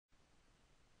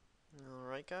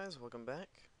Alright guys, welcome back.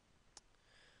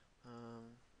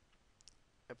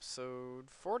 Episode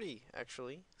 40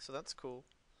 actually, so that's cool.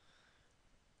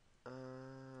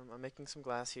 I'm making some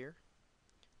glass here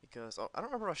because I don't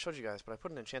remember if I showed you guys, but I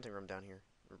put an enchanting room down here.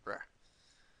 Bruh.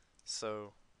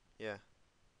 So, yeah,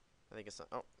 I think it's not.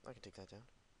 Oh, I can take that down.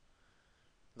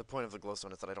 The point of the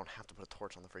glowstone is that I don't have to put a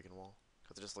torch on the freaking wall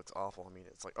because it just looks awful. I mean,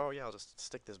 it's like, oh yeah, I'll just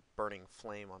stick this burning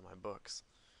flame on my books.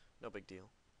 No big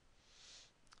deal.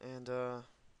 And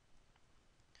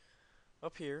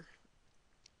up here,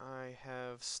 I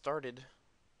have started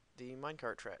the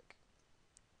minecart track.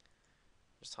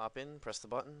 Just hop in, press the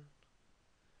button,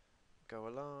 go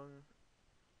along.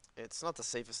 It's not the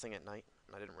safest thing at night,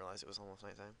 and I didn't realize it was almost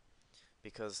nighttime,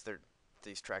 because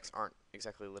these tracks aren't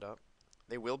exactly lit up.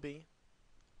 They will be,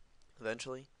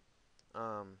 eventually,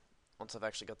 once I've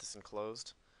actually got this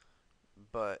enclosed,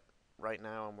 but right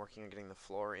now I'm working on getting the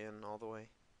floor in all the way.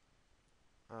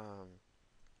 Um,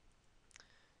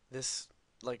 this,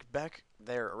 like, back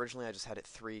there, originally I just had it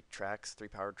three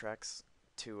powered tracks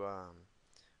to,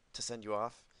 to send you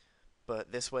off,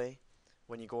 but this way,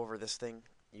 when you go over this thing,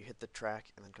 you hit the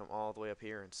track and then come all the way up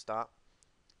here and stop.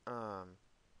 Um,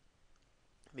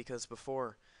 because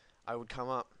before I would come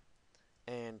up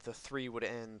and the three would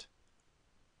end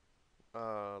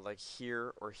like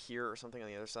here or something on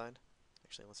the other side.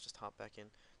 Actually, let's just hop back in.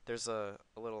 There's a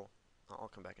little. I'll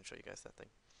come back and show you guys that thing.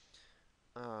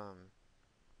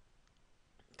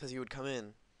 Because you would come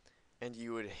in and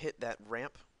you would hit that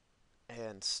ramp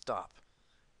and stop,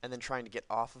 and then trying to get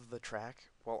off of the track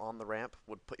while on the ramp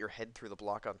would put your head through the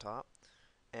block on top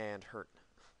and hurt.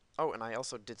 Oh, and I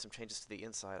also did some changes to the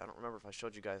inside. I don't remember if I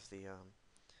showed you guys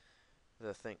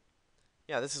the thing.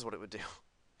 Yeah, this is what it would do.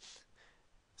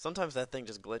 Sometimes that thing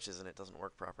just glitches and it doesn't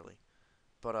work properly.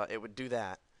 But it would do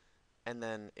that, and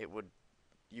then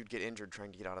you'd get injured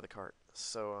trying to get out of the cart.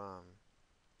 So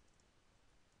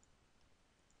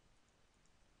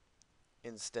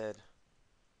instead,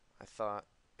 I thought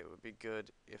it would be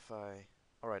good if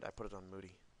Alright, I put it on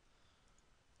moody.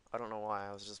 I don't know why,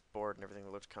 I was just bored and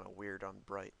everything looked kind of weird on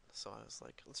bright, so I was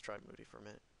like, let's try moody for a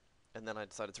minute. And then I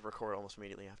decided to record almost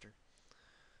immediately after.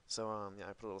 So yeah,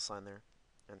 I put a little sign there,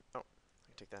 and oh, I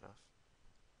can take that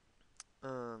off.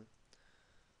 Um,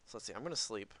 so let's see, I'm gonna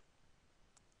sleep,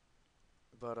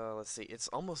 but let's see, it's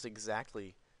almost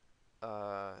exactly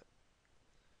uh,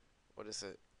 what is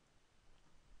it?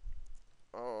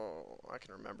 Oh, I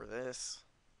can remember this.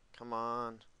 Come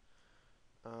on.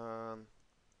 Um,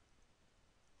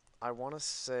 I want to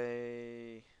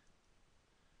say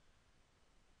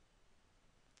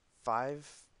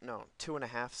no,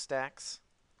 2.5 stacks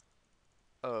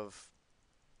of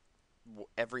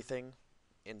everything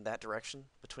in that direction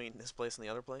between this place and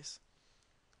the other place.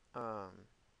 Um,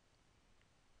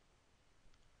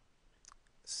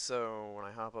 so when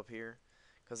I hop up here,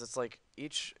 because it's like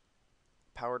each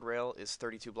powered rail is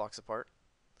 32 blocks apart.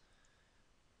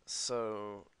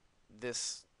 So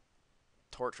this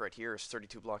torch right here is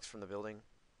 32 blocks from the building,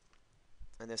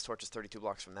 and this torch is 32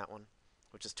 blocks from that one,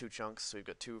 which is two chunks. So we've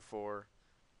got 2, 4,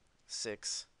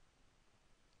 6,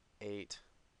 8,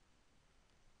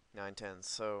 9, 10.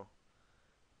 So,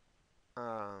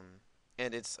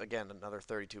 and it's again another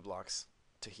 32 blocks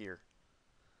to here.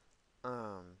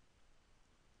 Um,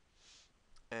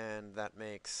 and that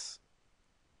makes,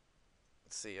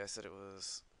 let's see, I said it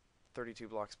was 32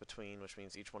 blocks between, which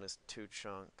means each one is two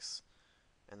chunks.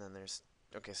 And then there's,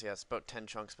 okay, so yeah, it's about 10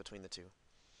 chunks between the two.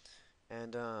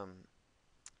 And,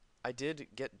 I did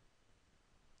get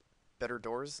better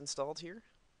doors installed here.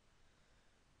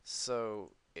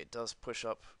 So it does push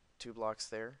up 2 blocks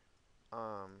there.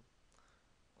 I'll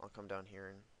come down here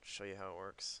and show you how it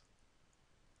works.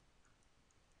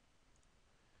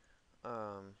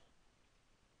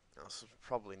 This is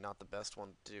probably not the best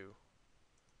one to do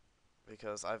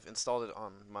because I've installed it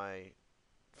on my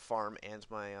farm and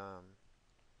my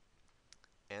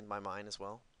mine as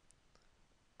well.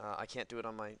 I can't do it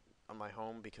on my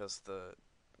home because the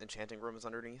enchanting room is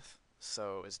underneath,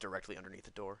 so it's directly underneath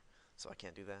the door, so I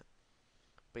can't do that.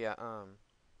 But yeah, how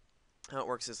it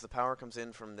works is the power comes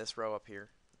in from this row up here.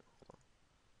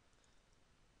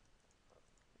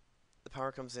 The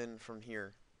power comes in from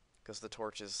here because the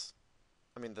torch is,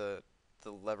 I mean the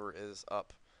lever is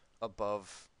up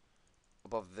above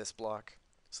this block,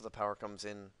 so the power comes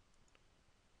in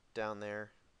down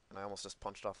there, and I almost just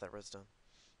punched off that redstone.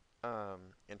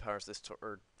 And powers this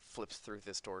or flips through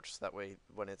this torch, so that way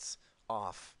when it's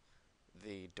off,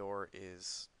 the door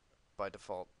is by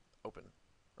default open,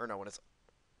 or no, when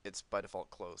it's by default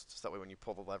closed. So that way when you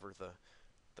pull the lever,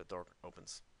 the door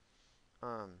opens.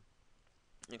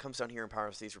 It comes down here and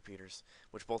powers these repeaters,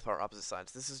 which both power opposite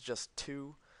sides. This is just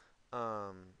two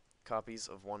copies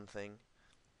of one thing.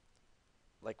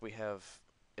 Like we have,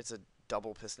 it's a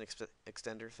double piston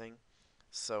extender thing.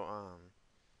 So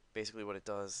basically what it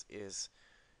does is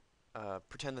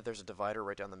pretend that there's a divider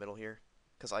right down the middle here,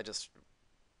 because I just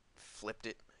flipped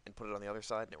it and put it on the other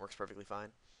side, and it works perfectly fine.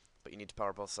 But you need to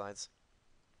power both sides.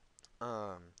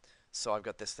 So I've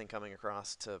got this thing coming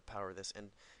across to power this,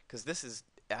 and because this is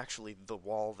actually the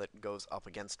wall that goes up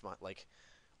against my, like,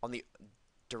 on the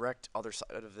direct other side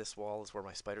of this wall is where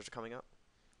my spiders are coming up.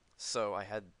 So I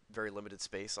had very limited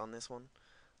space on this one,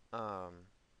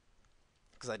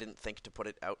 because I didn't think to put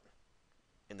it out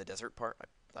in the desert part.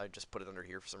 I just put it under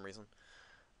here for some reason.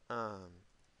 Um,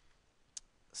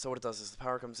 so what it does is the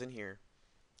power comes in here,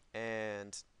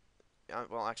 and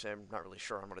well, actually, I'm not really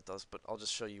sure on what it does, but I'll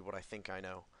just show you what I think I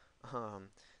know. Um,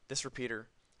 this repeater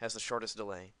has the shortest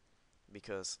delay,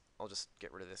 because I'll just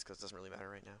get rid of this because it doesn't really matter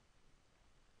right now.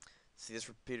 See, this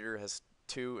repeater has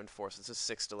 2 and 4, so this is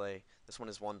 6 delay, this one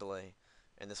is 1 delay,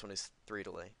 and this one is 3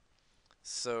 delay.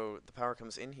 So the power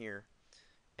comes in here,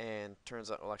 and turns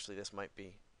out, well, actually, this might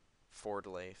be 4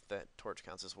 delay if that torch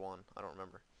counts as 1. I don't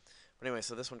remember. But anyway,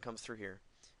 so this one comes through here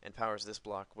and powers this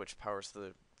block, which powers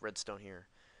the redstone here,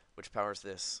 which powers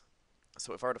this.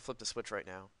 So if I were to flip the switch right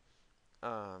now,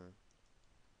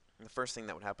 the first thing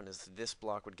that would happen is this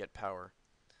block would get power,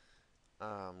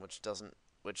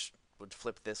 which would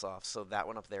flip this off, so that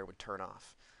one up there would turn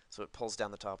off. So it pulls down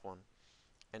the top one,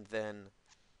 and then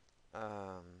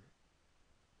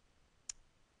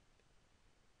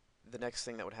the next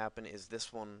thing that would happen is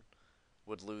this one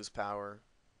would lose power.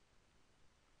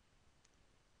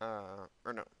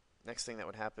 Or no, next thing that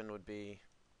would happen would be,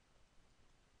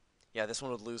 yeah, this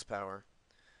one would lose power,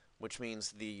 which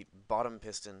means the bottom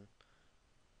piston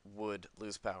would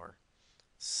lose power.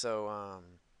 So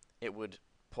it would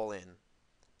pull in,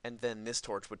 and then this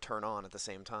torch would turn on at the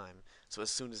same time. So as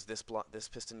soon as this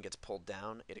piston gets pulled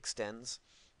down, it extends,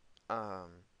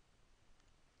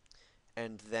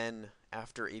 and then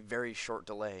after a very short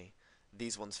delay,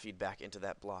 these ones feed back into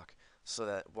that block, so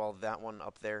that while that one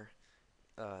up there,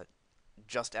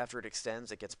 just after it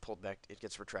extends, it gets pulled back, it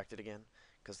gets retracted again,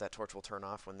 because that torch will turn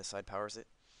off when this side powers it.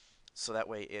 So that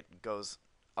way it goes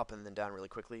up and then down really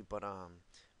quickly, but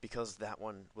because that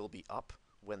one will be up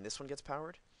when this one gets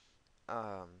powered,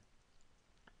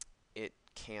 it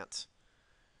can't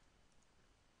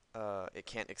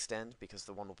extend because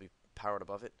the one will be powered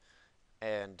above it.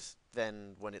 And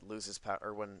then when it loses power,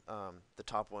 or when the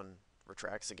top one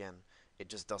retracts again, it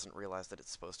just doesn't realize that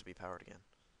it's supposed to be powered again.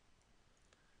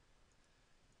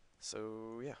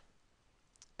 So yeah,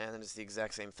 and then it's the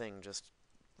exact same thing, just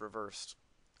reversed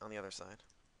on the other side.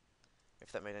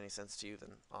 If that made any sense to you,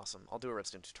 then awesome. I'll do a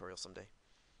redstone tutorial someday.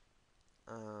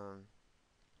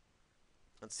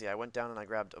 Let's see, I went down and I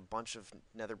grabbed a bunch of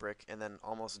nether brick and then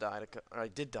almost died. I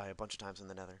did die a bunch of times in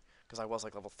the nether, because I was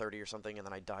like level 30 or something, and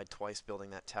then I died twice building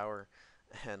that tower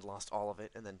and lost all of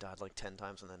it, and then died like 10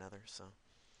 times in the nether. So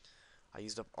I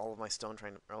used up all of my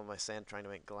all of my sand trying to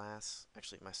make glass.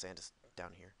 Actually, my sand is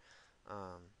down here,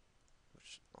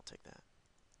 which I'll take that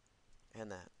and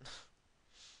that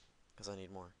because I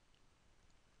need more.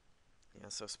 Yeah,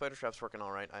 so spider trap's working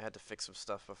all right. I had to fix some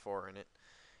stuff before, and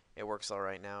it works all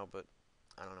right now, but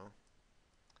I don't know.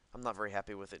 I'm not very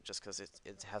happy with it just because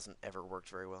it hasn't ever worked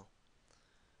very well.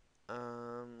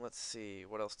 Let's see.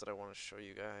 What else did I want to show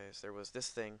you guys? There was this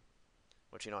thing,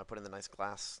 which, you know, I put in the nice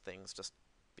glass things just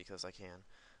because I can.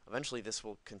 Eventually this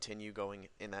will continue going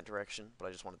in that direction, but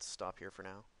I just wanted to stop here for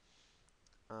now.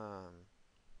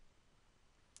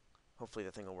 Hopefully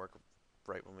the thing will work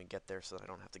right when we get there so that I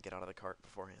don't have to get out of the cart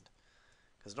beforehand.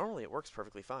 Because normally it works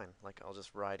perfectly fine. Like, I'll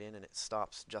just ride in and it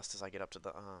stops just as I get up to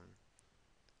the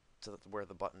where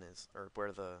the button is, or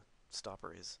where the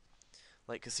stopper is.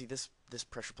 Like, cause see, this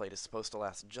pressure plate is supposed to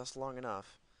last just long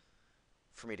enough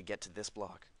for me to get to this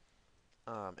block,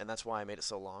 and that's why I made it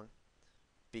so long.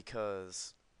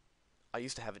 Because I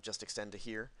used to have it just extend to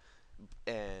here,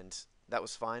 and that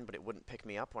was fine, but it wouldn't pick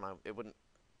me up when it wouldn't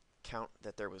count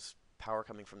that there was power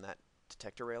coming from that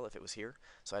detector rail if it was here.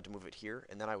 So I had to move it here,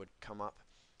 and then I would come up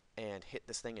and hit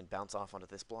this thing and bounce off onto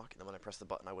this block, and then when I press the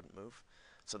button I wouldn't move.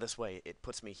 So this way it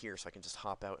puts me here so I can just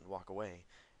hop out and walk away,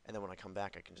 and then when I come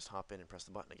back I can just hop in and press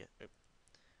the button again.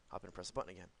 Hop in and press the button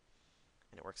again,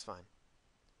 and it works fine.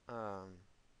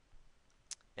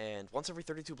 And once every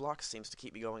 32 blocks seems to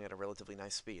keep me going at a relatively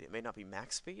nice speed. It may not be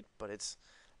max speed, but it's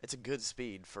a good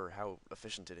speed for how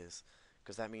efficient it is,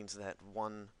 because that means that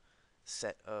one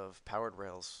set of powered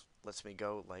rails lets me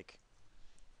go like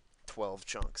 12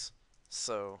 chunks.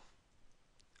 So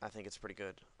I think it's pretty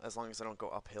good. As long as I don't go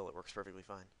uphill, it works perfectly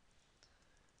fine.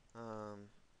 Um,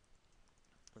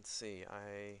 let's see.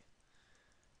 I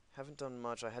haven't done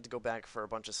much. I had to go back for a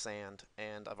bunch of sand,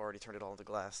 and I've already turned it all into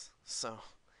glass. So,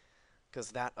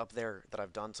 because that up there that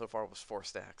I've done so far was 4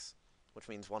 stacks, which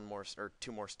means one more or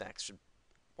 2 more stacks should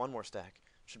one more stack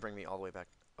should bring me all the way back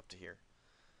up to here.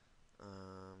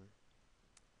 Um,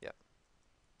 yeah,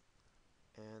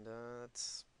 and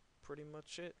that's pretty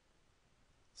much it.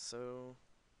 So,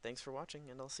 thanks for watching,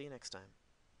 and I'll see you next time.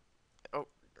 Oh,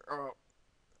 oh,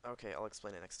 okay, I'll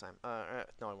explain it next time.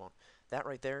 No, I won't. That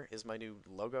right there is my new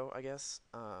logo, I guess.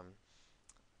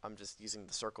 I'm just using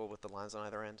the circle with the lines on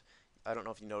either end. I don't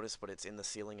know if you noticed, but it's in the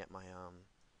ceiling at my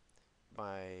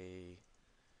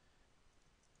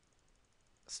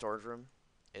storage room.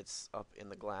 It's up in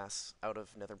the glass out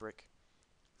of nether brick.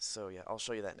 So yeah, I'll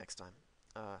show you that next time.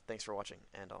 Thanks for watching,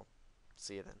 and I'll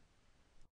see you then.